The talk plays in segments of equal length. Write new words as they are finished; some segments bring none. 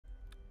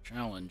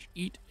Challenge: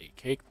 eat a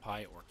cake,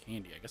 pie, or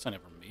candy. I guess I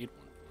never made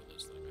one for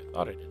this thing. I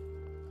thought I did.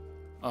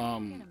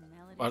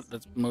 But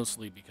that's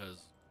mostly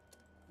because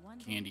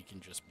candy can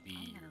just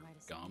be your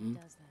gum.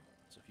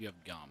 So if you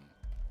have gum,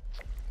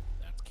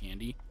 that's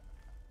candy.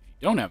 If you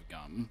don't have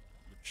gum,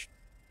 which,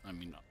 I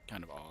mean,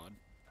 kind of odd,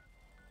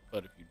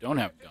 but if you don't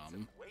have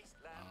gum,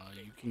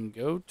 you can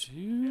go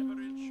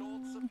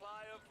to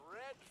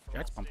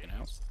Jack's Pumpkin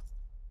House.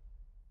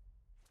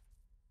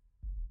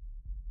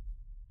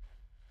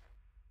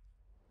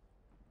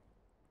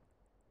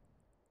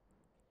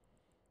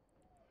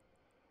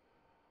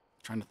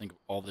 Trying to think of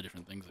all the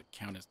different things that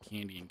count as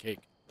candy and cake.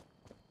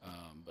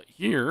 But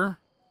here,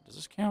 does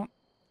this count?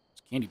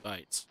 It's candy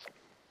bites.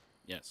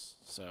 Yes,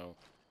 so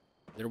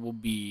there will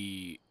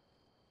be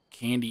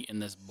candy in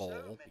this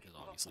bowl, because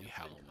obviously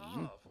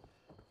Halloween.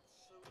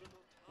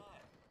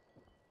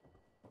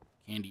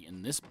 Candy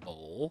in this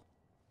bowl.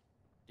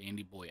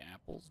 Dandy Boy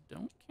apples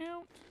don't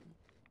count?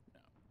 No.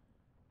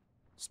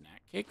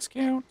 Snack cakes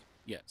count?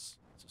 Yes.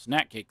 So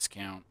snack cakes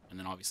count, and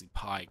then obviously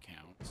pie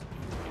counts.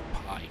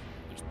 Pie.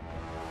 There's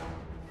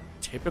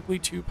typically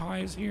 2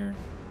 pies here.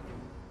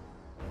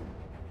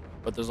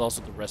 But there's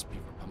also the recipe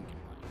for pumpkin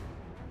pie.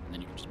 And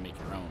then you can just make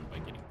your own by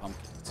getting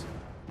pumpkins.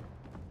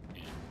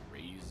 And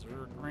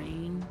razor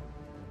grain,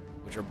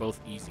 which are both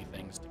easy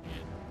things to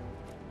get.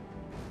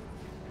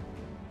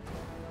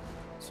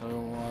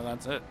 So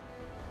that's it.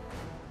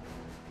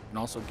 You can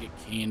also get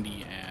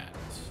candy at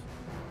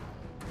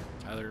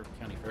Tyler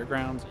County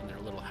Fairgrounds in their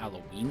little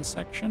Halloween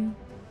section.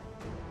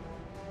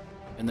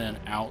 And then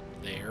out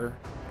there,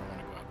 I don't want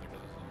to go out there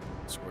because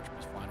there's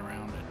scorpions flying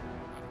around and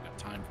I don't got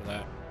time for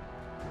that.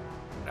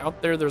 But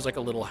out there's like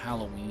a little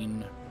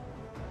Halloween,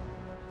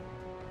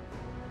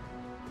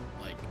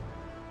 like,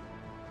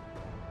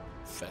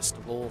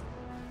 festival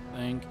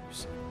thing. Can you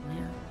see it from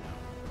here?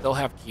 No. They'll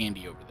have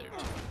candy over there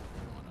too.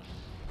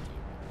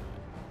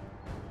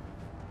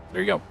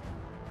 There you go.